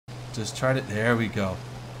Just try to, there we go.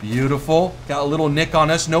 Beautiful. Got a little nick on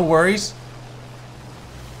us, no worries.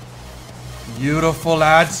 Beautiful,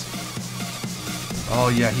 lads. Oh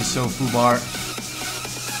yeah, he's so foobar.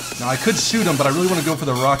 Now I could shoot him, but I really want to go for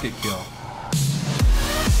the rocket kill.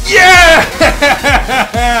 Yeah!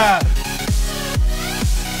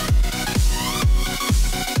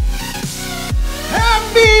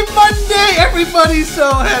 Happy Monday! Everybody's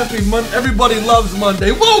so happy. Everybody loves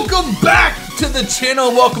Monday. Welcome back to the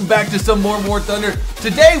channel. Welcome back to some more War Thunder.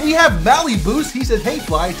 Today we have Malibu's. He says, hey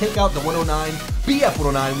Fly, take out the 109,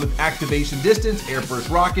 BF-109 with activation distance, air burst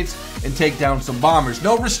rockets, and take down some bombers.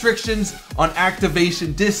 No restrictions on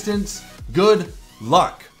activation distance. Good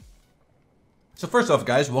luck. So first off,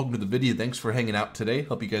 guys, welcome to the video. Thanks for hanging out today.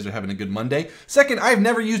 Hope you guys are having a good Monday. Second, I've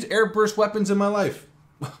never used air burst weapons in my life.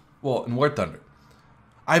 Well, in War Thunder.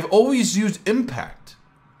 I've always used impact.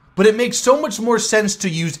 But it makes so much more sense to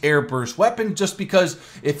use air burst weapon just because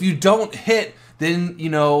if you don't hit, then, you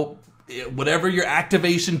know, whatever your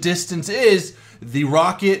activation distance is, the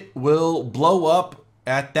rocket will blow up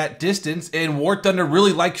at that distance, and War Thunder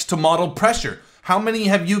really likes to model pressure. How many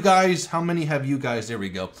have you guys, there we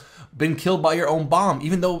go, been killed by your own bomb,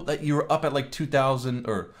 even though that you were up at like 2,000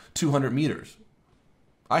 or 200 meters?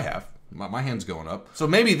 I have. My hand's going up. So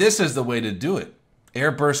maybe this is the way to do it.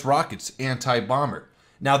 Air burst rockets, anti-bomber.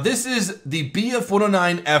 Now this is the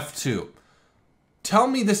BF-109 F2. Tell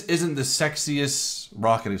me this isn't the sexiest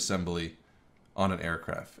rocket assembly on an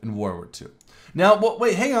aircraft in World War II. Now,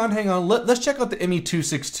 wait, hang on. Let's check out the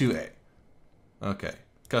ME-262A. Okay,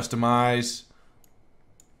 customize.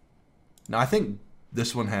 Now I think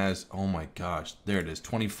this one has, oh my gosh, there it is,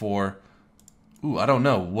 24. Ooh, I don't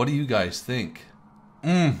know. What do you guys think?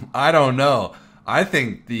 I don't know. I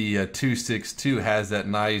think the 262 has that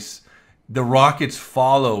nice, the rockets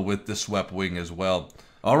follow with the swept wing as well.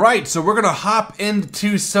 All right, so we're gonna hop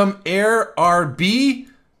into some air RB,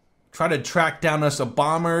 try to track down us a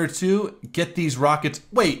bomber or two, get these rockets.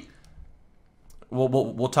 Wait,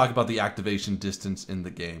 we'll talk about the activation distance in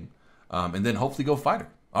the game, and then hopefully go fighter.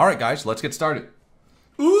 All right, guys, let's get started.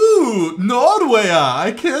 Ooh, Norway!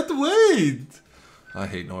 I can't wait. I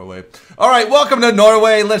hate Norway. All right, welcome to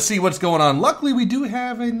Norway. Let's see what's going on. Luckily, we do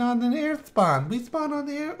have an air spawn. We spawn on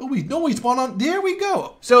the air. Oh, we spawn on. There we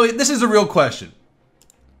go. So this is a real question.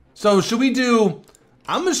 So should we do?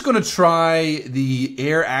 I'm just gonna try the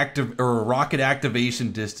rocket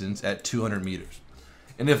activation distance at 200 meters.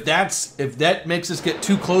 And if that makes us get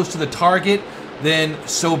too close to the target, then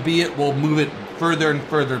so be it. We'll move it further and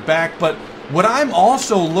further back. But what I'm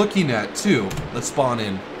also looking at too, let's spawn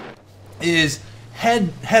in, is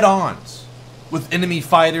head-ons with enemy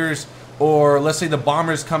fighters, or let's say the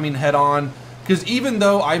bomber's coming head-on, because even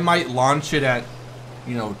though I might launch it at,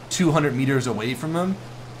 you know, 200 meters away from them,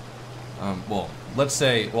 well, let's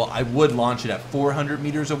say, well, I would launch it at 400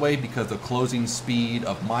 meters away because the closing speed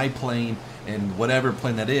of my plane and whatever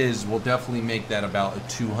plane that is will definitely make that about a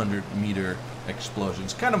 200-meter explosion.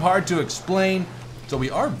 It's kind of hard to explain. So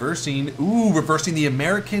we are reversing the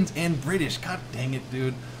Americans and British. God dang it,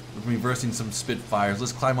 dude. We're reversing some Spitfires.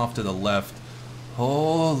 Let's climb off to the left.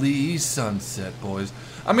 Holy sunset, boys.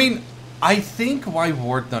 I mean, I think why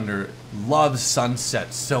War Thunder loves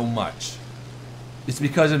sunsets so much is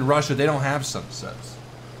because in Russia, they don't have sunsets.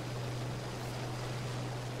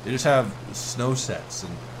 They just have snow sets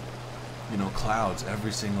and, you know, clouds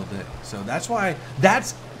every single day. So that's why,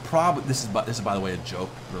 that's probably, this is by the way a joke,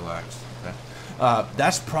 relax. Okay?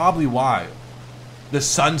 That's probably why the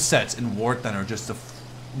sunsets in War Thunder are just the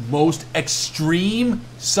most extreme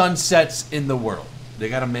sunsets in the world. They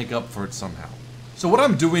got to make up for it somehow. So what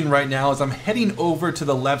I'm doing right now is I'm heading over to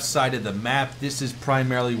the left side of the map. This is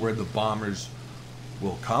primarily where the bombers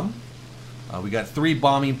will come. We got 3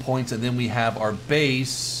 bombing points, and then we have our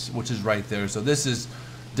base, which is right there. So this is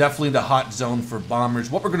definitely the hot zone for bombers.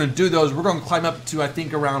 What we're going to do, though, is we're going to climb up to, I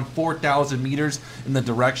think, around 4,000 meters in the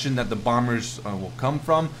direction that the bombers will come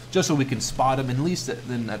from, just so we can spot them. And at least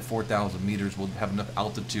then at 4,000 meters, we'll have enough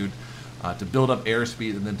altitude to build up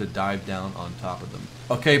airspeed and then to dive down on top of them.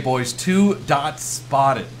 Okay, boys, 2 dots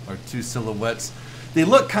spotted, or 2 silhouettes. They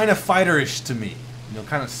look kind of fighterish to me, you know,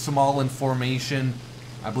 kind of small in formation.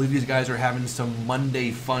 I believe these guys are having some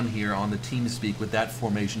Monday fun here on the TeamSpeak with that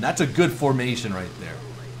formation. That's a good formation right there.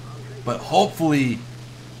 But hopefully,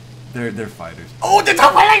 they're fighters. Oh, there's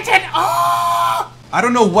a Wellington! Oh! I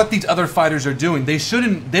don't know what these other fighters are doing. They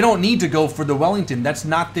don't need to go for the Wellington. That's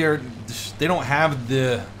not their, they don't have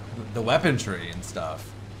the weaponry and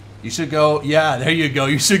stuff. You should go, yeah, there you go.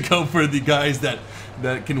 You should go for the guys that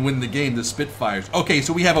can win the game, the Spitfires. Okay,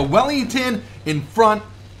 so we have a Wellington in front,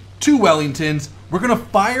 2 Wellingtons. We're gonna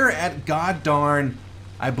fire at god darn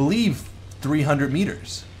I believe 300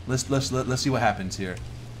 meters. Let's see what happens here.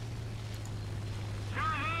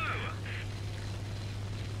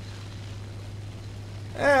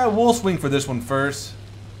 We'll swing for this one first.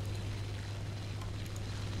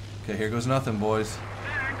 Okay, here goes nothing, boys.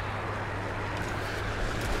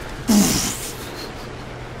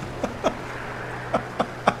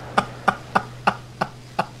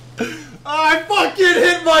 I fucking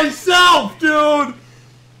hit myself, dude!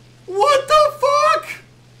 What the fuck?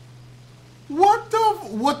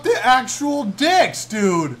 What the actual dicks,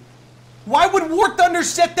 dude? Why would War Thunder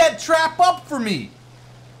set that trap up for me?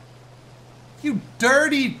 You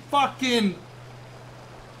dirty fucking...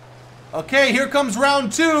 Okay, here comes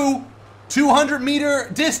round 2.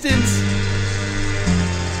 200-meter distance.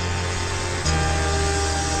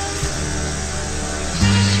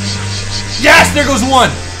 Yes, there goes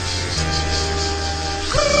one.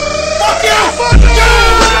 Fuck you! Fuck you!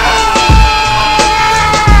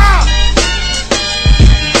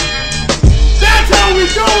 That's how we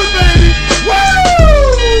do it, baby! Woo!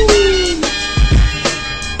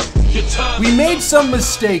 We made some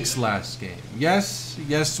mistakes last game.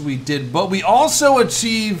 Yes, we did. But we also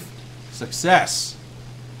achieved success.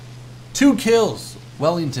 2 kills.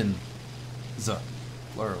 Wellington.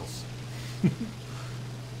 Plurals.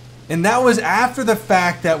 And that was after the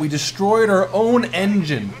fact that we destroyed our own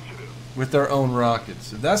engine with our own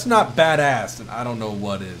rockets. If that's not badass, then I don't know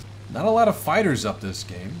what is. Not a lot of fighters up this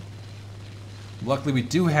game. Luckily, we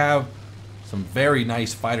do have some very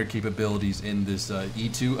nice fighter capabilities in this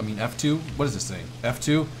F2. What is this thing?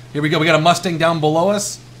 F2? Here we go. We got a Mustang down below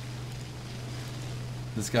us.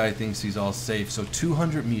 This guy thinks he's all safe. So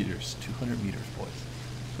 200 meters. 200 meters, boys.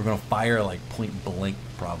 We're going to fire like point blank,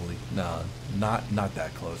 probably. No, not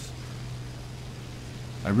that close.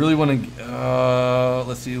 I really want to,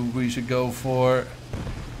 let's see what we should go for.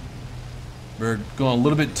 We're going a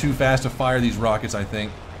little bit too fast to fire these rockets, I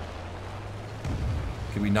think.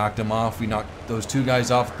 Okay, we knocked them off. We knocked those 2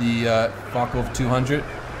 guys off the Focke-Wulf 200.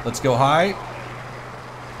 Let's go high.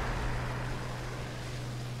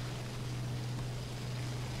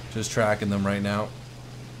 Just tracking them right now.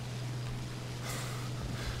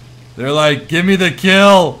 They're like, give me the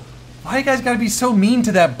kill. Why you guys gotta be so mean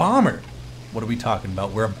to that bomber? What are we talking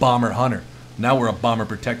about? We're a bomber hunter. Now we're a bomber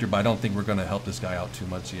protector, but I don't think we're gonna help this guy out too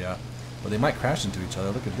much, yeah. But they might crash into each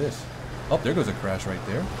other. Look at this. Oh, there goes a crash right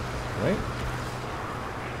there. Right?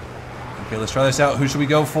 Okay, let's try this out. Who should we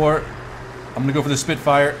go for? I'm gonna go for the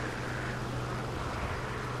Spitfire.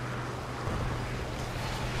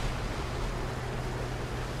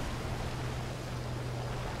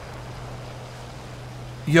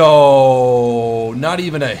 Yo, not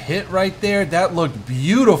even a hit right there. That looked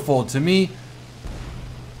beautiful to me.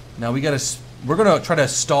 Now we're gonna try to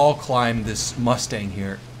stall climb this Mustang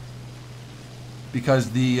here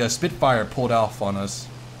because the Spitfire pulled off on us.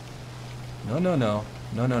 No.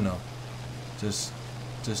 Just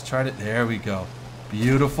try to. There we go.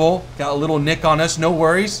 Beautiful. Got a little nick on us. No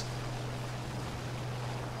worries.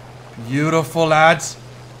 Beautiful, lads.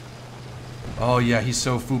 Oh yeah, he's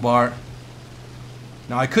so foobar.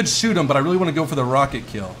 Now I could shoot him, but I really want to go for the rocket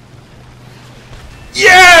kill.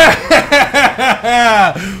 Yeah!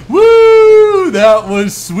 Woo! That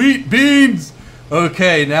was sweet beans.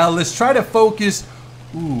 Okay, now let's try to focus.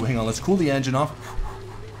 Ooh, hang on. Let's cool the engine off.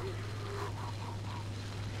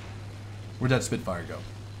 Where'd that Spitfire go?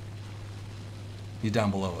 He's down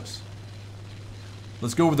below us.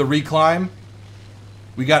 Let's go over the reclimb.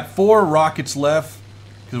 We got 4 rockets left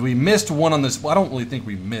because we missed one on this. Well, I don't really think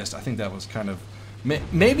we missed. I think that was kind of...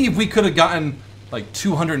 Maybe if we could have gotten like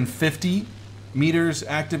 250 meters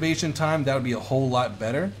activation time, that would be a whole lot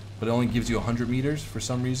better. But it only gives you 100 meters for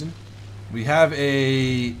some reason. We have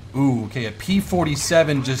a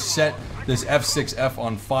P-47 just set this F6F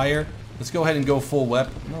on fire. Let's go ahead and go full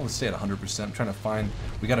wep. No, let's stay at 100%. I'm trying to find.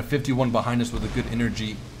 We got a 51 behind us with a good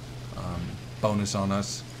energy bonus on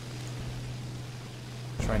us.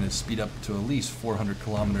 Trying to speed up to at least 400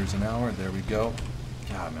 kilometers an hour. There we go.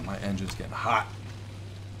 God, man, my engine's getting hot.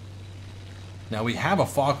 Now we have a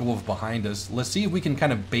Focke-Wulf behind us. Let's see if we can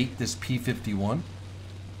kind of bait this P-51.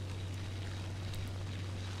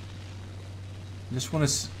 I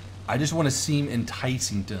just want to seem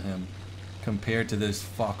enticing to him compared to this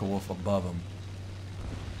Focke-Wulf above him.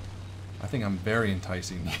 I think I'm very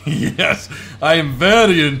enticing. Yes, I am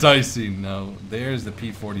very enticing. No, there's the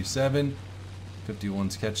P-47.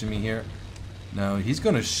 51's catching me here. No, he's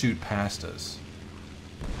going to shoot past us.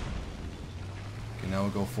 Okay, now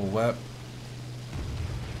we'll go full wep.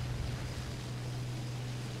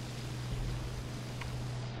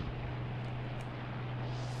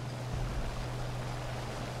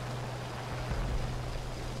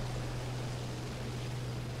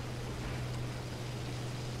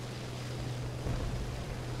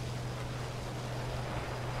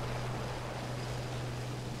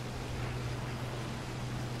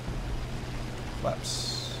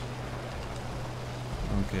 Flaps.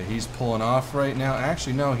 Okay, he's pulling off right now.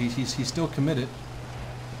 Actually, no, he's still committed.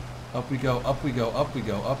 Up we go, up we go, up we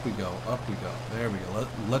go, up we go, up we go. There we go.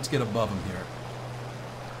 Let's get above him here.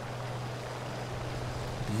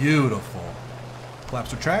 Beautiful.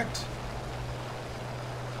 Flaps retract.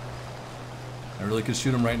 I really could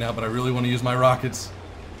shoot him right now, but I really want to use my rockets.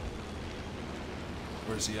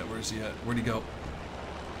 Where's he at? Where's he at? Where'd he go?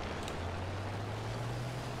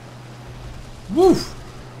 Woof!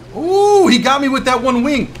 Ooh, he got me with that one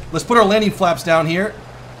wing. Let's put our landing flaps down here.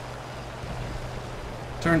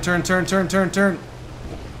 Turn, turn, turn, turn, turn, turn.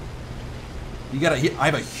 You gotta. I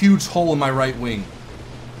have a huge hole in my right wing.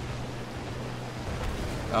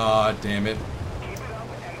 Ah, damn it.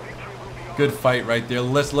 Good fight right there.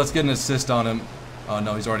 Let's get an assist on him. Oh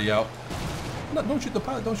no, he's already out. No, don't shoot the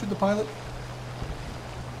pilot. Don't shoot the pilot.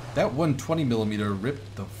 That 120mm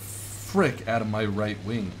ripped the frick out of my right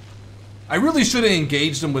wing. I really should have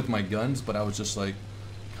engaged him with my guns, but I was just like,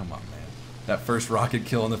 come on, man. That first rocket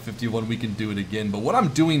kill on the 51, we can do it again. But what I'm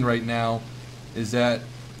doing right now is that,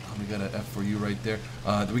 oh, we got an F4U right there.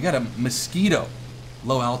 We got a Mosquito,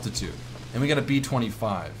 low altitude, and we got a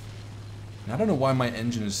B-25. And I don't know why my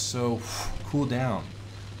engine is so cool down.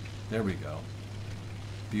 There we go.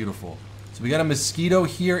 Beautiful. So we got a Mosquito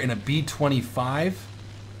here and a B-25.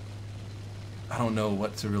 I don't know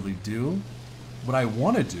what to really do. What I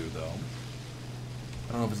want to do, though,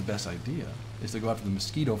 I don't know if it's the best idea, is to go after the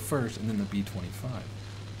Mosquito first and then the B-25.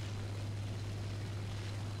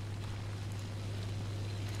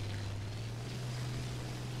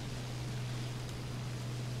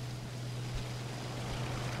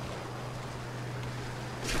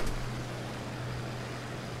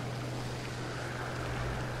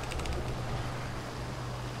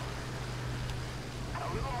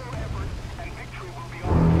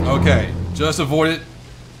 Okay, just avoided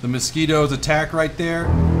the Mosquito's attack right there.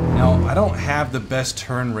 Now, I don't have the best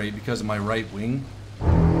turn rate because of my right wing.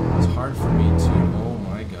 It's hard for me to... Oh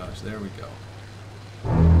my gosh, there we go.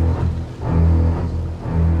 Come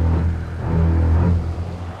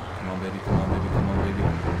on, baby, come on, baby, come on, baby.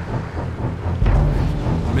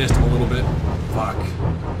 Missed him a little bit. Fuck.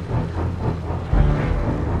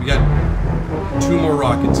 We got 2 more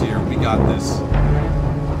rockets here. We got this.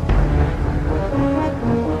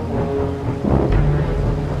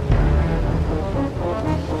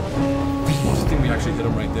 Actually hit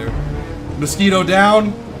him right there. Mosquito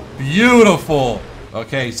down. Beautiful.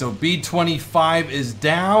 Okay, so B-25 is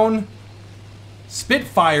down.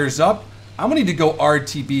 Spitfire's up. I'm gonna need to go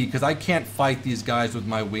RTB because I can't fight these guys with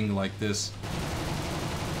my wing like this.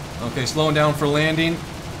 Okay, slowing down for landing.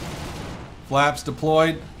 Flaps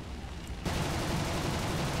deployed.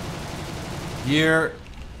 Gear.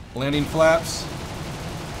 Landing flaps.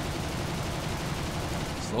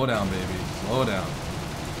 Slow down, baby. Slow down.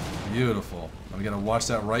 Beautiful. We gotta watch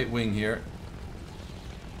that right wing here.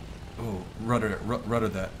 Oh, rudder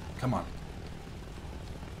that. Come on.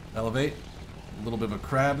 Elevate. A little bit of a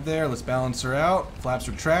crab there. Let's balance her out. Flaps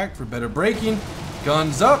retract for better braking.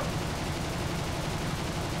 Guns up.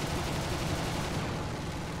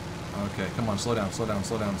 Okay, come on. Slow down, slow down,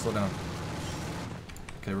 slow down, slow down.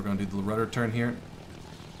 Okay, we're gonna do the rudder turn here.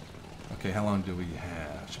 Okay, how long do we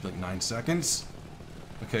have? Should be like 9 seconds.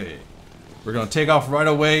 Okay. We're gonna take off right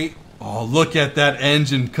away. Oh, look at that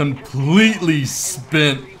engine, completely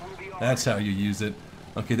spent. That's how you use it.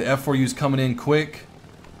 Okay, the F4U's coming in quick.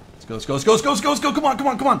 Let's go, let's go, let's go, let's go, let's go, let's go. Come on, come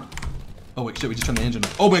on, come on. Oh wait, shit, we just turned the engine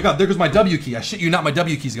off. Oh my god, there goes my W key. I shit you not, my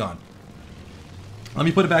W key's gone. Let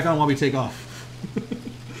me put it back on while we take off.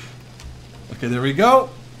 Okay, there we go.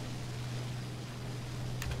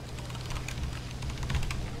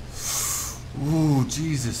 Ooh,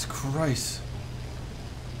 Jesus Christ.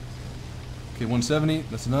 Okay, 170,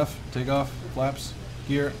 that's enough. Take off, flaps,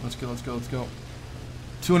 gear, let's go, let's go, let's go.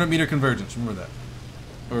 200-meter convergence, remember that.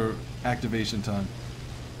 Or activation time.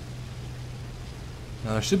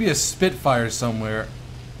 Now there should be a Spitfire somewhere.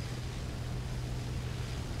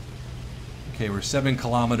 Okay, we're 7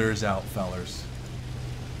 kilometers out, fellers.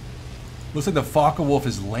 Looks like the Focke-Wulf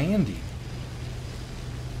is landing.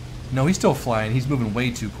 No, he's still flying, he's moving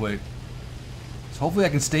way too quick. Hopefully I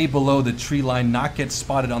can stay below the tree line, not get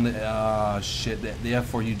spotted on the... shit, the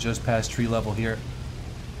F4U just passed tree level here.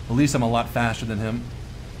 At least I'm a lot faster than him.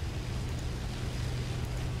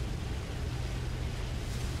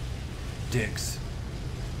 Dicks.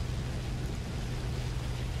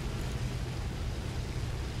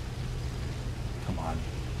 Come on.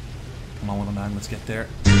 Come on, 109, let's get there.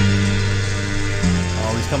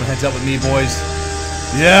 Oh, he's coming heads up with me, boys.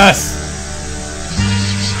 Yes!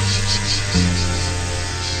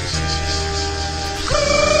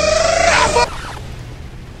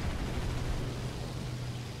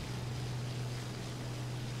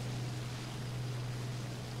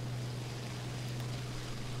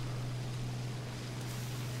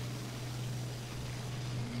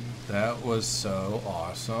 That was so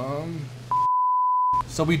awesome.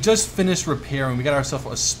 So we just finished repairing. We got ourselves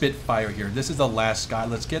a Spitfire here. This is the last guy.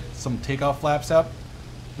 Let's get some takeoff flaps up.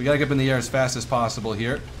 We gotta get up in the air as fast as possible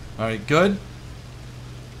here. All right, good.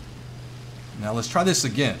 Now let's try this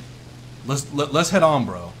again. Let's head on,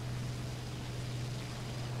 bro.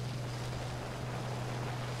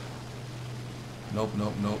 Nope,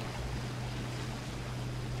 nope, nope.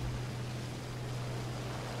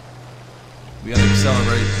 We gotta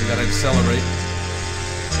accelerate. We gotta accelerate.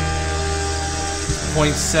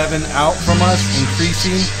 0.7 out from us,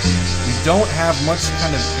 increasing. We don't have much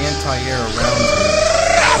kind of anti-air around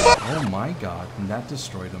here. Oh my god, and that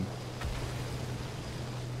destroyed him.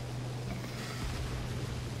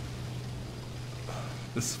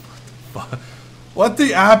 This, what the fuck? What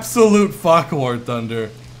the absolute fuck, War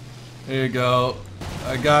Thunder? There you go.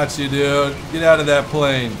 I got you, dude. Get out of that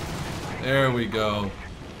plane. There we go.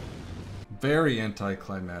 Very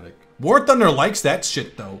anticlimactic. War Thunder likes that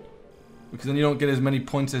shit though, because then you don't get as many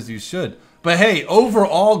points as you should. But hey,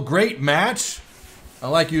 overall great match. I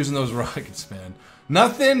like using those rockets, man.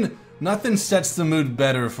 Nothing sets the mood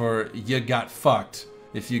better for you got fucked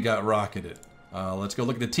if you got rocketed. Let's go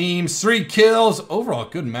look at the teams. 3 kills. Overall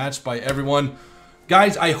good match by everyone.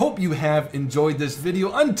 Guys, I hope you have enjoyed this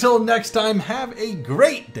video. Until next time, have a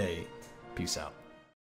great day. Peace out.